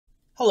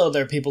Hello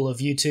there people of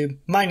YouTube,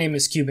 my name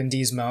is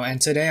Cubandismo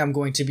and today I'm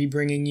going to be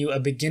bringing you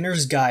a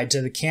beginner's guide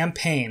to the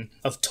campaign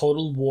of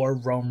Total War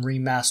Rome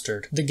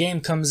Remastered. The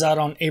game comes out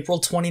on April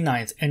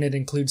 29th and it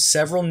includes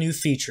several new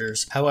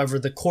features, however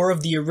the core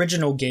of the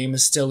original game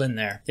is still in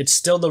there. It's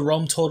still the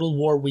Rome Total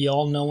War we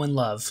all know and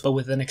love, but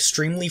with an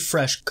extremely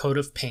fresh coat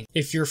of paint.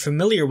 If you're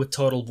familiar with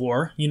Total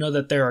War, you know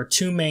that there are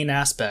two main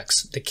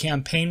aspects, the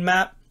campaign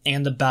map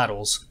and the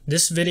battles.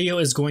 This video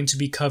is going to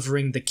be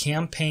covering the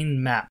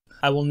campaign map.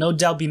 I will no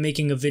doubt be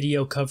making a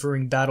video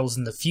covering battles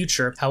in the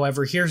future,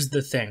 however here's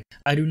the thing,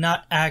 I do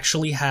not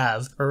actually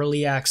have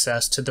early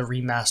access to the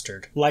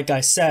remastered. Like I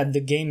said, the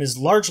game is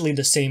largely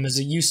the same as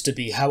it used to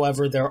be,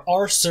 however there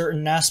are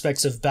certain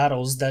aspects of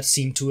battles that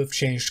seem to have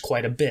changed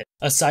quite a bit.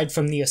 Aside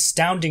from the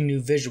astounding new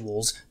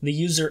visuals, the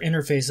user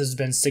interface has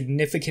been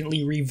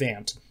significantly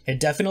revamped. It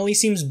definitely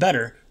seems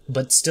better,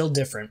 but still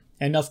different.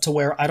 Enough to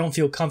where I don't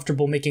feel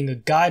comfortable making a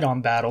guide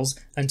on battles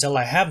until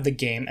I have the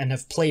game and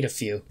have played a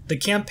few. The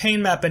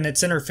campaign map and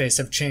its interface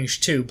have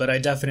changed too, but I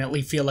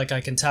definitely feel like I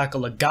can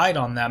tackle a guide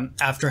on them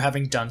after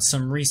having done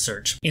some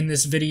research. In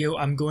this video,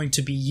 I'm going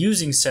to be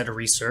using said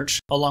research,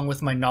 along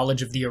with my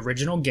knowledge of the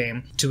original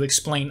game, to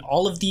explain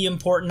all of the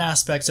important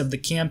aspects of the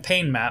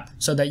campaign map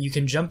so that you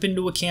can jump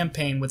into a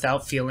campaign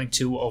without feeling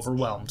too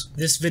overwhelmed.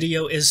 This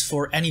video is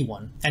for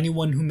anyone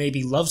who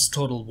maybe loves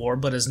Total War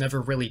but has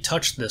never really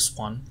touched this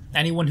one,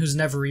 anyone who's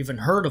never even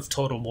heard of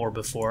Total War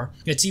before.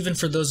 It's even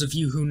for those of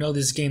you who know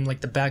this game like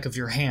the back of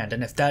your hand,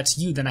 and if that's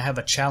you, then I have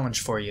a challenge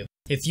for you.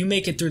 If you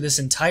make it through this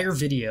entire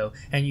video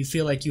and you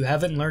feel like you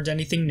haven't learned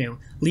anything new,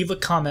 leave a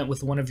comment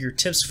with one of your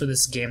tips for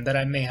this game that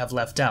I may have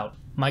left out.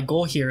 My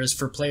goal here is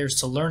for players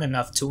to learn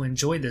enough to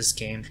enjoy this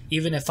game,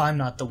 even if I'm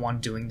not the one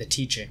doing the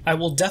teaching. I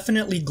will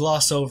definitely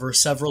gloss over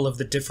several of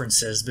the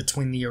differences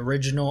between the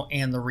original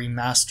and the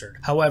remastered.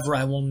 However,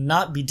 I will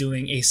not be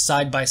doing a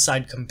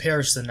side-by-side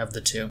comparison of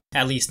the two,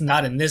 at least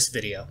not in this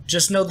video.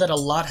 Just know that a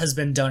lot has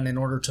been done in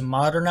order to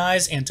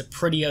modernize and to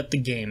pretty out the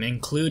game,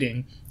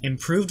 including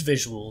improved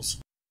visuals,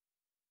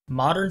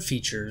 modern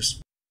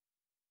features,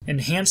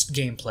 enhanced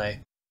gameplay,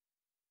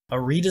 a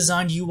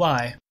redesigned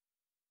UI,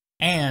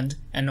 and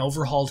an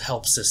overhauled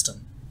help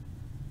system.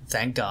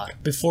 Thank God.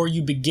 Before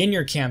you begin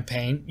your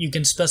campaign, you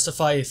can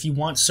specify if you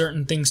want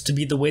certain things to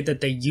be the way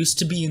that they used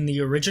to be in the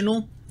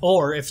original,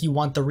 or if you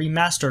want the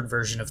remastered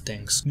version of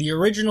things. The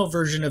original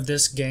version of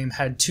this game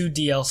had two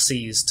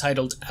DLCs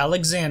titled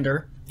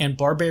Alexander and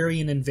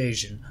Barbarian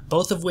Invasion,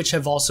 both of which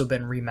have also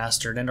been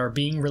remastered and are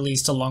being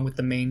released along with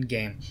the main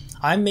game.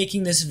 I'm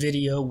making this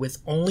video with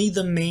only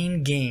the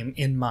main game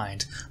in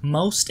mind.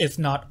 Most, if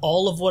not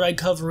all of what I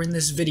cover in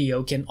this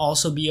video can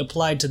also be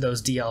applied to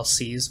those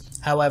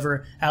DLCs.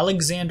 However,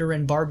 Alexander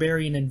and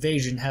Barbarian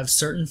Invasion have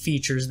certain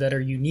features that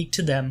are unique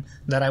to them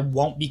that I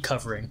won't be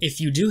covering. If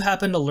you do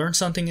happen to learn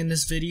something in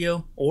this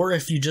video, or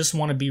if you just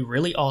want to be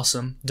really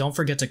awesome, don't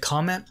forget to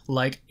comment,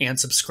 like, and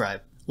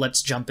subscribe.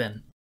 Let's jump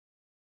in.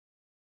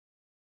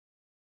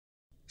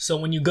 So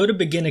when you go to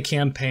begin a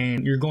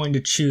campaign, you're going to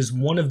choose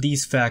one of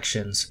these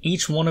factions.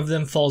 Each one of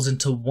them falls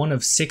into one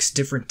of 6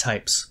 different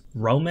types: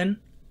 Roman,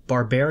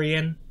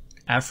 Barbarian,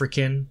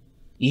 African,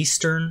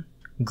 Eastern,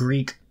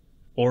 Greek,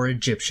 or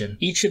Egyptian.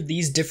 Each of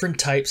these different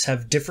types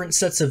have different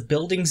sets of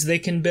buildings they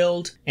can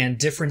build and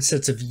different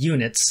sets of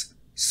units,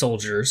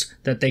 soldiers,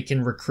 that they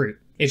can recruit.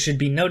 It should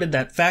be noted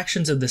that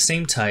factions of the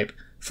same type,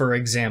 for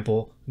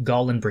example,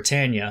 Gaul and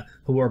Britannia,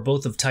 who are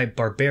both of type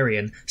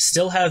Barbarian,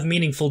 still have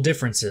meaningful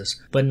differences,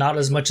 but not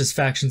as much as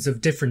factions of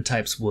different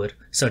types would,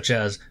 such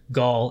as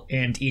Gaul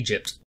and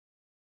Egypt.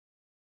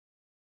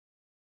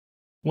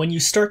 When you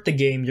start the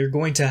game, you're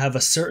going to have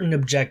a certain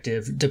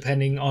objective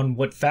depending on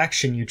what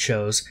faction you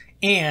chose,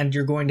 and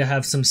you're going to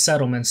have some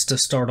settlements to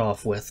start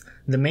off with.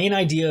 The main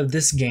idea of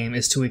this game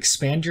is to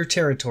expand your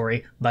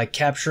territory by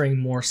capturing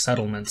more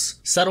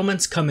settlements.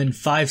 Settlements come in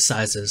 5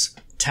 sizes: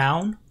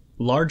 town,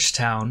 large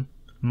town,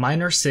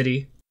 minor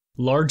city,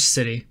 large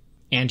city,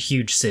 and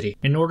huge city.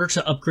 In order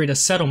to upgrade a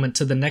settlement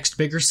to the next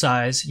bigger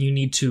size, you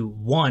need to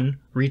 1.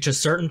 Reach a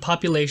certain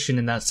population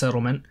in that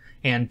settlement,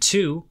 and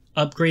 2.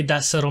 Upgrade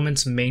that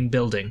settlement's main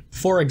building.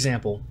 For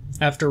example,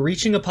 after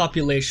reaching a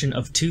population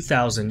of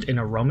 2,000 in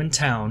a Roman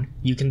town,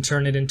 you can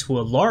turn it into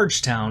a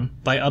large town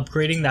by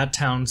upgrading that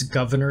town's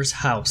governor's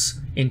house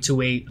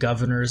into a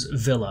governor's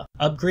villa.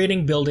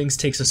 Upgrading buildings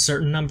takes a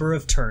certain number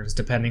of turns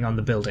depending on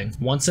the building.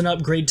 Once an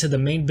upgrade to the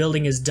main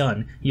building is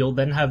done, you'll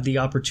then have the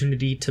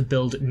opportunity to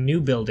build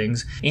new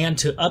buildings and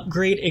to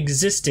upgrade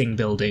existing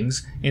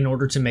buildings in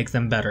order to make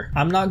them better.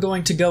 I'm not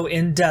going to go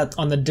in depth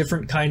on the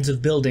different kinds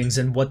of buildings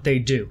and what they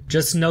do.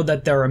 Just know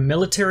that there are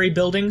military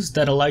buildings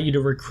that allow you to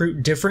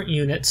recruit different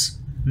units.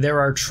 There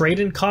are trade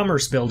and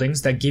commerce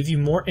buildings that give you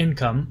more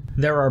income.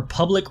 There are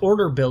public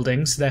order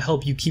buildings that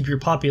help you keep your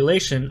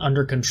population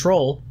under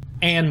control,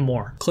 and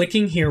more.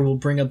 Clicking here will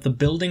bring up the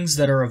buildings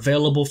that are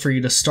available for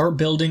you to start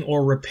building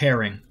or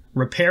repairing.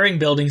 Repairing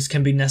buildings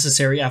can be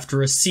necessary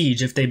after a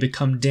siege if they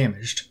become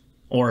damaged,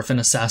 or if an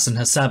assassin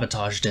has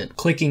sabotaged it.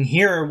 Clicking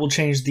here will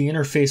change the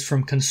interface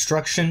from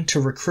construction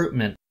to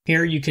recruitment.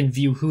 Here you can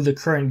view who the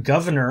current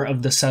governor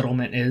of the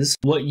settlement is,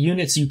 what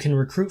units you can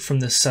recruit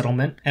from this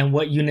settlement, and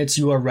what units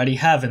you already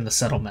have in the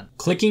settlement.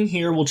 Clicking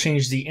here will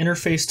change the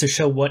interface to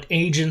show what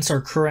agents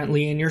are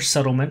currently in your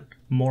settlement,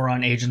 more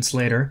on agents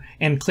later,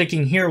 and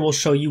clicking here will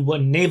show you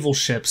what naval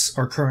ships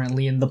are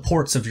currently in the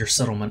ports of your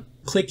settlement.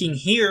 Clicking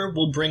here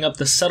will bring up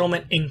the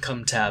Settlement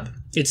Income tab.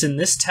 It's in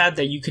this tab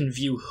that you can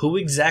view who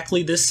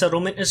exactly this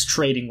settlement is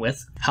trading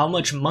with, how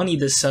much money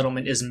this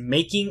settlement is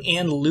making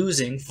and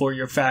losing for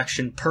your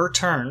faction per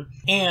turn,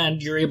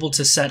 and you're able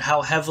to set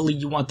how heavily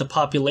you want the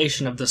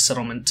population of the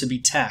settlement to be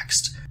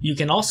taxed. You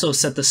can also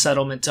set the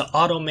settlement to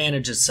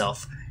auto-manage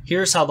itself.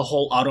 Here's how the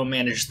whole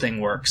auto-manage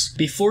thing works.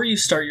 Before you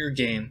start your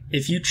game,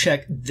 if you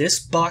check this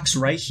box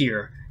right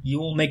here, you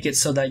will make it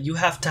so that you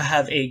have to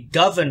have a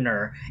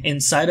governor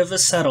inside of a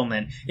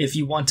settlement if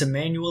you want to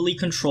manually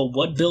control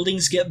what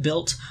buildings get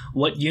built,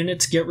 what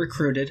units get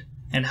recruited,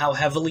 and how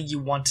heavily you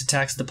want to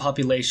tax the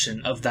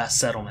population of that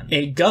settlement.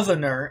 A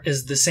governor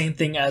is the same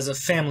thing as a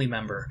family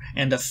member,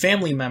 and a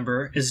family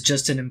member is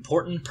just an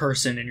important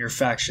person in your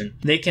faction.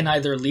 They can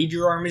either lead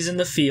your armies in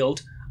the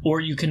field, or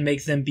you can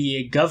make them be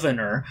a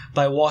governor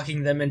by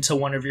walking them into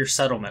one of your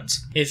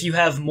settlements. If you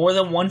have more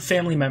than one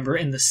family member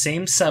in the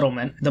same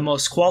settlement, the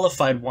most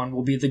qualified one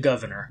will be the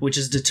governor, which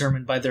is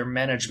determined by their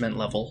management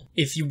level.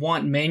 If you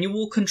want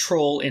manual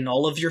control in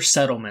all of your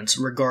settlements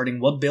regarding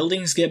what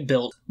buildings get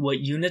built,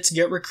 what units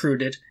get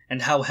recruited,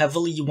 and how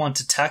heavily you want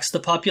to tax the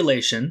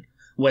population,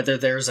 whether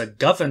there's a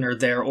governor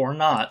there or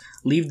not,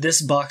 leave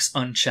this box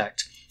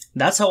unchecked.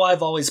 That's how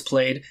I've always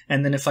played,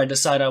 and then if I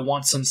decide I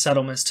want some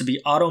settlements to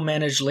be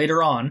auto-managed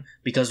later on,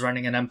 because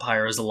running an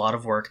empire is a lot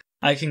of work,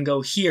 I can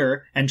go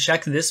here and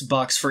check this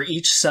box for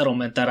each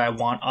settlement that I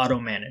want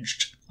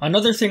auto-managed.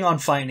 Another thing on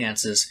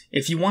finances,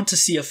 if you want to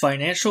see a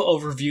financial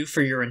overview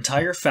for your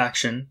entire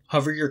faction,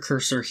 hover your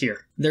cursor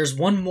here. There's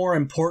one more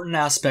important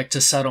aspect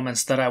to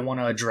settlements that I want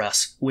to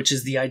address, which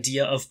is the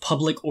idea of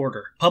public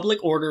order. Public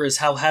order is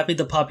how happy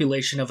the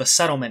population of a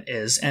settlement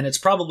is, and it's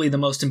probably the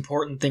most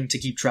important thing to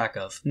keep track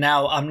of.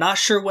 Now, I'm not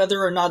sure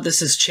whether or not this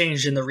has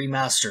changed in the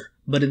remaster,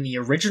 but in the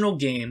original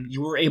game,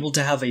 you were able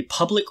to have a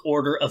public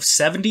order of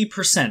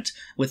 70%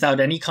 without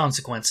any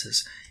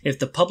consequences. If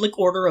the public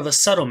order of a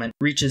settlement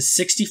reaches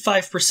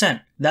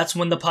 65%, that's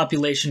when the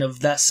population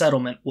of that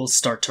settlement will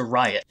start to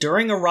riot.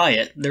 During a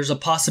riot, there's a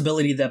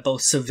possibility that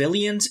both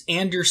civilians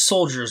and your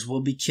soldiers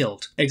will be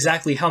killed.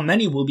 Exactly how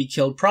many will be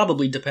killed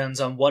probably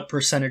depends on what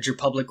percentage your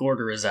public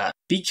order is at.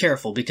 Be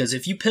careful, because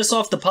if you piss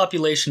off the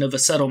population of a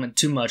settlement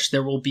too much,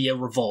 there will be a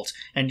revolt,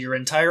 and your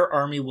entire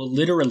army will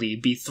literally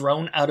be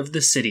thrown out of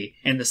the city,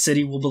 and the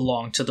city will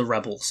belong to the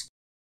rebels.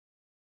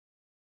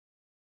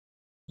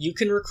 You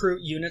can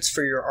recruit units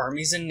for your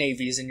armies and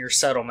navies in your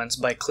settlements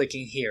by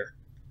clicking here,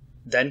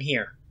 then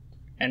here,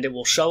 and it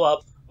will show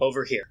up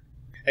over here.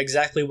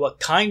 Exactly what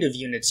kind of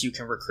units you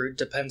can recruit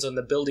depends on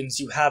the buildings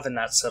you have in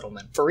that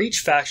settlement. For each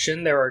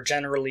faction, there are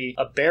generally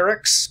a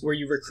barracks, where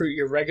you recruit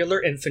your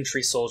regular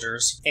infantry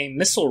soldiers, a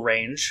missile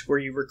range, where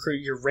you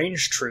recruit your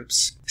ranged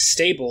troops,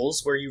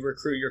 stables, where you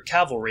recruit your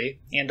cavalry,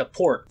 and a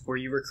port, where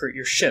you recruit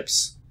your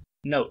ships.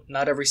 Note,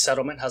 not every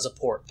settlement has a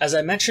port. As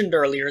I mentioned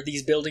earlier,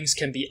 these buildings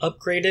can be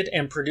upgraded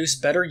and produce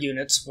better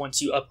units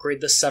once you upgrade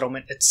the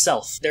settlement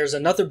itself. There's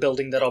another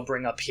building that I'll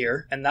bring up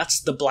here, and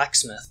that's the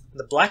blacksmith.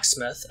 The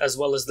blacksmith, as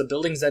well as the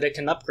buildings that it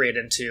can upgrade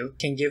into,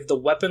 can give the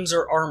weapons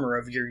or armor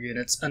of your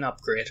units an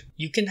upgrade.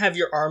 You can have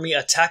your army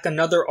attack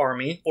another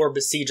army or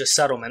besiege a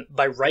settlement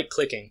by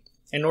right-clicking.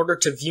 In order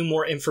to view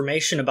more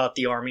information about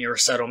the army or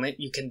settlement,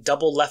 you can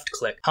double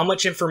left-click. How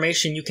much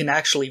information you can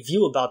actually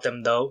view about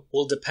them, though,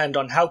 will depend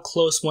on how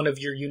close one of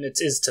your units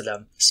is to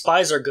them.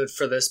 Spies are good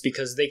for this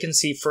because they can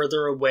see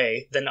further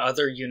away than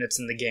other units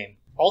in the game.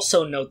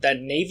 Also note that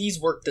navies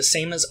work the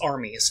same as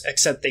armies,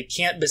 except they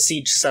can't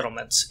besiege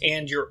settlements,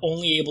 and you're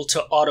only able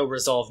to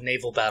auto-resolve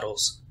naval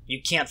battles.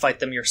 You can't fight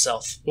them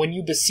yourself. When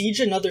you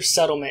besiege another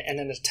settlement in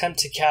an attempt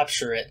to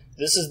capture it,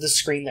 this is the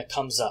screen that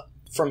comes up.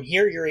 From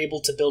here, you're able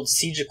to build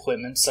siege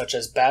equipment such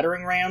as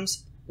battering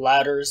rams,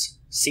 ladders,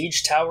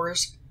 siege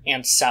towers,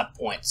 and sap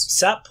points.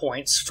 Sap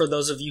points, for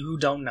those of you who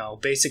don't know,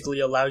 basically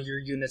allow your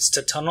units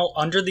to tunnel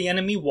under the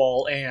enemy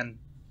wall and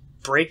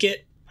break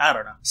it. I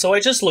don't know. So I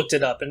just looked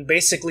it up, and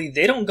basically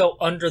they don't go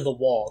under the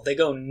wall. They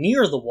go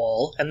near the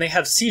wall, and they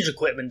have siege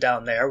equipment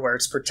down there where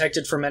it's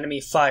protected from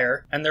enemy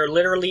fire, and they're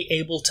literally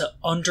able to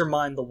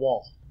undermine the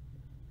wall.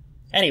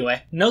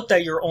 Anyway, note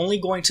that you're only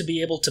going to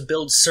be able to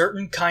build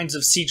certain kinds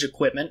of siege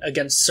equipment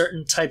against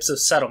certain types of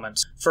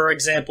settlements. For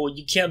example,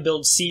 you can't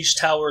build siege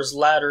towers,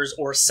 ladders,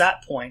 or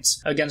sap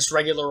points against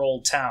regular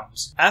old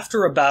towns.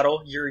 After a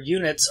battle, your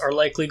units are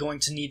likely going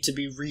to need to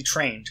be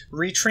retrained.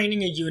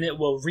 Retraining a unit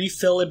will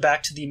refill it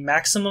back to the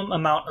maximum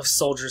amount of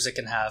soldiers it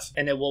can have,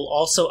 and it will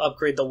also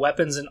upgrade the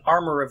weapons and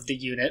armor of the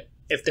unit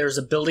if there's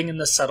a building in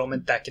the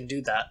settlement that can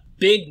do that.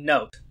 Big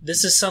note,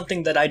 this is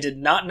something that I did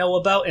not know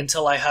about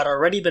until I had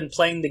already been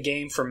playing the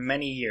game for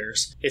many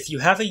years. If you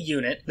have a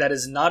unit that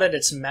is not at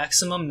its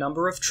maximum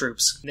number of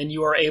troops, then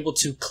you are able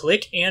to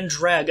click and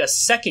drag a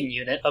second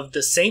unit of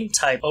the same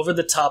type over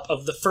the top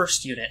of the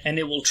first unit, and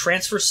it will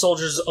transfer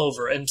soldiers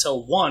over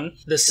until 1.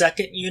 The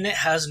second unit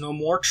has no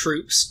more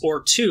troops,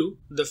 or 2.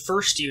 The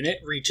first unit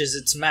reaches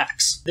its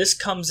max. This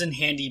comes in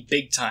handy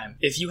big time.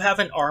 If you have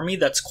an army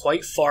that's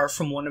quite far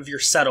from one of your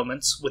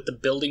settlements with the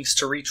buildings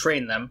to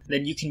retrain them,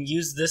 then you can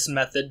use this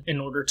method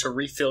in order to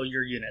refill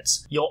your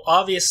units. You'll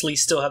obviously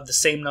still have the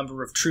same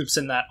number of troops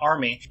in that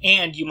army,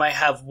 and you might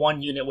have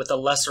one unit with a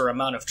lesser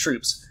amount of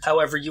troops.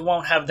 However, you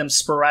won't have them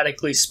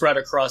sporadically spread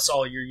across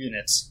all your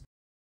units.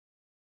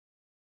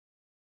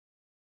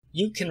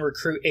 You can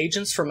recruit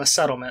agents from a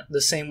settlement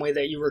the same way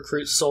that you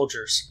recruit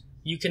soldiers.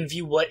 You can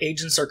view what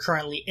agents are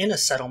currently in a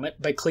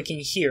settlement by clicking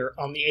here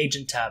on the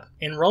Agent tab.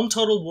 In Rome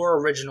Total War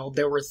Original,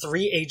 there were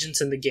 3 agents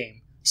in the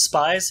game: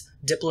 Spies,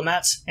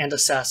 Diplomats, and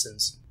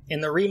Assassins. In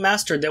the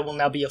remastered, there will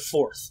now be a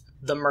 4th,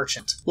 the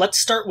Merchant. Let's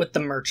start with the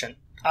Merchant.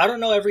 I don't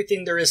know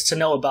everything there is to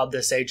know about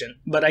this agent,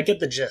 but I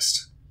get the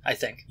gist, I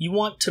think. You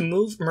want to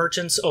move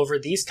merchants over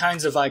these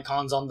kinds of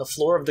icons on the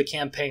floor of the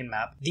campaign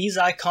map. These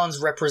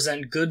icons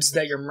represent goods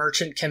that your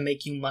merchant can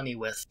make you money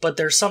with. But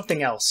there's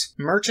something else.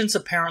 Merchants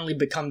apparently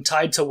become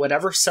tied to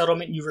whatever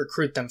settlement you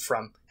recruit them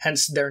from.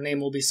 Hence, their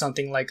name will be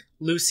something like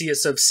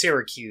Lucius of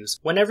Syracuse.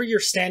 Whenever you're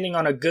standing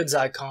on a goods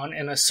icon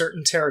in a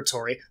certain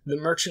territory, the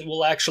merchant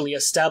will actually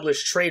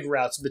establish trade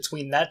routes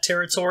between that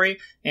territory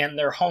and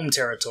their home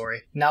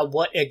territory. Now,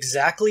 what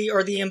exactly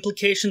are the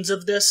implications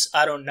of this?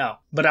 I don't know.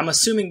 But I'm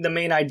assuming the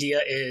main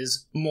idea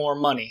is more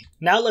money.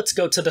 Now let's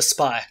go to the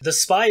Spy. The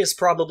Spy is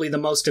probably the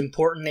most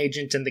important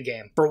agent in the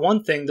game. For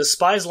one thing, the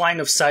Spy's line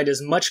of sight is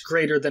much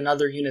greater than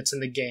other units in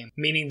the game,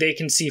 meaning they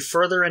can see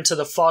further into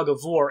the fog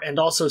of war and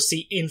also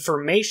see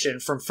information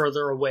from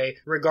further away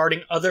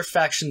regarding other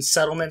factions'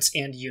 settlements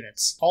and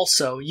units.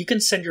 Also, you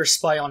can send your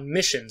spy on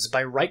missions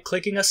by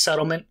right-clicking a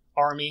settlement,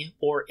 army,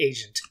 or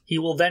agent. He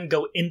will then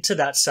go into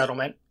that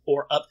settlement,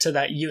 or up to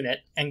that unit,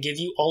 and give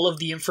you all of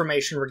the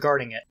information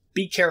regarding it.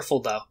 Be careful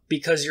though,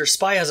 because your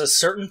spy has a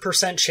certain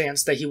 %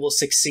 chance that he will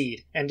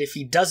succeed, and if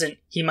he doesn't,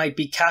 he might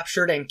be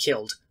captured and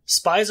killed.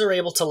 Spies are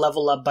able to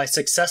level up by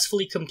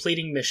successfully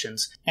completing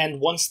missions, and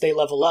once they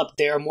level up,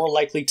 they are more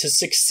likely to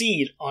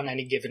succeed on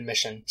any given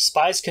mission.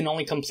 Spies can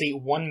only complete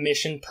 1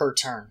 mission per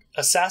turn.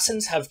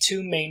 Assassins have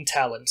 2 main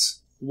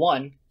talents.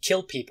 1,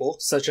 kill people,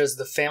 such as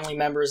the family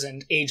members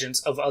and agents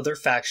of other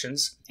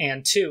factions,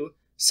 and 2,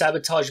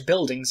 sabotage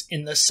buildings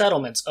in the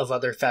settlements of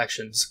other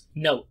factions.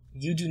 Note,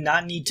 you do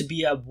not need to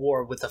be at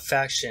war with a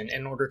faction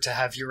in order to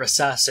have your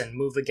assassin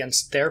move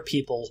against their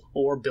people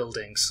or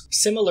buildings.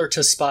 Similar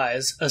to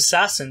spies,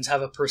 assassins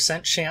have a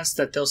 % chance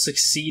that they'll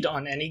succeed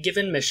on any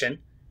given mission,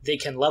 they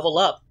can level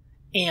up,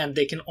 and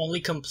they can only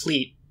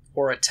complete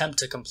or attempt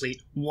to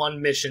complete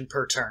 1 mission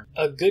per turn.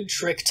 A good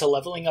trick to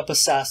leveling up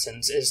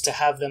assassins is to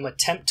have them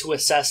attempt to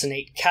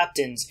assassinate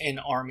captains in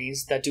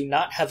armies that do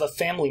not have a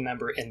family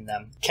member in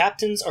them.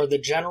 Captains are the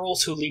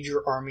generals who lead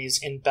your armies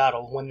in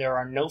battle when there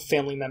are no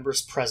family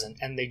members present,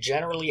 and they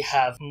generally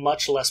have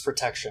much less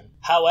protection.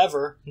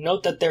 However,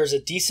 note that there's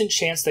a decent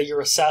chance that your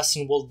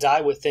assassin will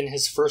die within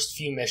his first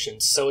few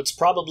missions, so it's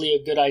probably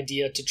a good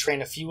idea to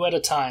train a few at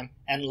a time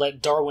and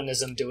let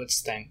Darwinism do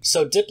its thing.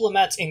 So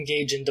diplomats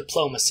engage in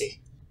diplomacy.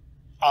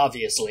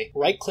 Obviously,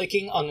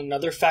 right-clicking on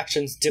another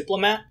faction's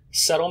diplomat,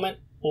 settlement,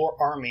 or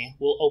army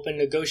will open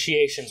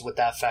negotiations with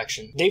that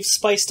faction. They've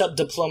spiced up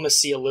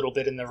diplomacy a little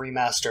bit in the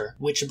remaster,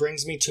 which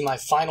brings me to my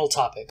final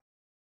topic.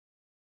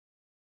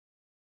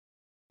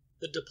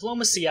 The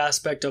diplomacy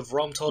aspect of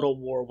Rome Total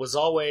War was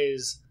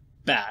always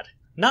bad.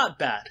 Not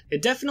bad.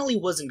 It definitely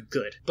wasn't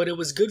good, but it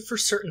was good for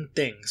certain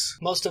things,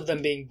 most of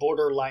them being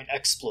borderline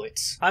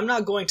exploits. I'm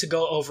not going to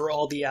go over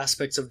all the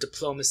aspects of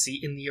diplomacy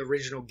in the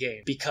original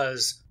game,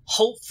 because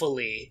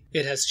hopefully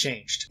it has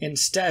changed.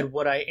 Instead,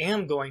 what I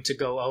am going to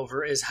go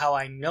over is how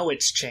I know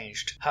it's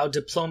changed. How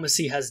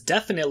diplomacy has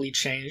definitely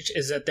changed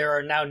is that there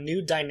are now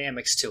new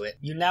dynamics to it.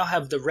 You now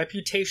have the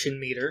reputation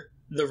meter,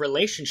 the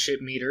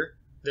relationship meter,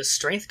 the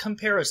strength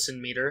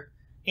comparison meter,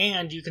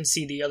 and you can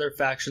see the other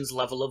faction's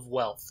level of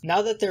wealth.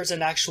 Now that there's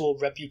an actual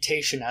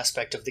reputation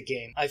aspect of the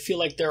game, I feel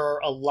like there are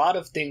a lot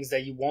of things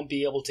that you won't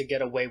be able to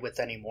get away with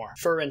anymore.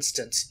 For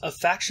instance, a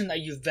faction that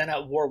you've been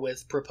at war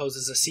with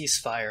proposes a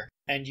ceasefire,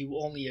 and you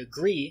only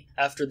agree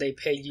after they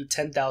pay you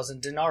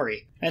 10,000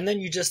 denarii, and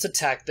then you just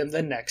attack them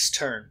the next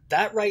turn.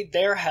 That right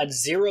there had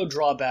 0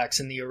 drawbacks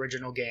in the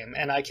original game,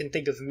 and I can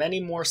think of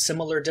many more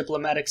similar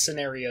diplomatic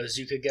scenarios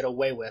you could get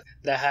away with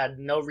that had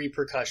no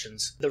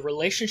repercussions. The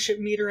relationship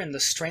meter and the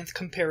strength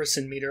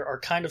comparison meter are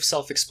kind of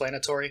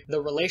self-explanatory.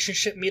 The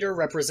relationship meter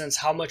represents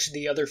how much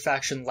the other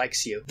faction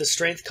likes you. The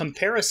strength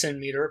comparison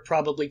meter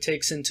probably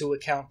takes into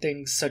account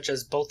things such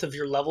as both of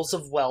your levels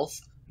of wealth,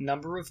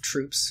 number of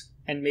troops,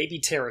 and maybe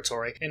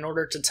territory, in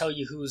order to tell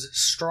you who's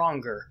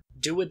stronger.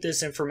 Do with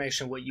this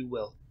information what you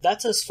will.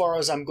 That's as far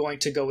as I'm going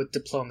to go with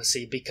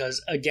diplomacy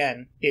because,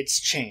 again, it's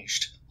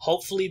changed.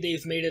 Hopefully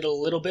they've made it a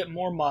little bit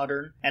more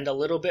modern and a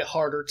little bit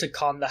harder to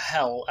con the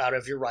hell out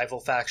of your rival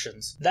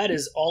factions. That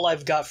is all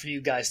I've got for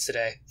you guys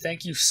today.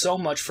 Thank you so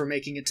much for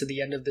making it to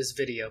the end of this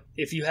video.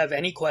 If you have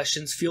any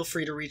questions, feel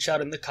free to reach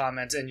out in the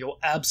comments and you'll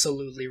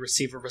absolutely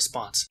receive a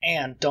response.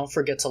 And don't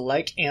forget to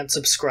like and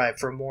subscribe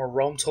for more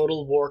Rome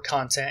Total War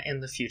content in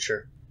the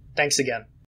future. Thanks again.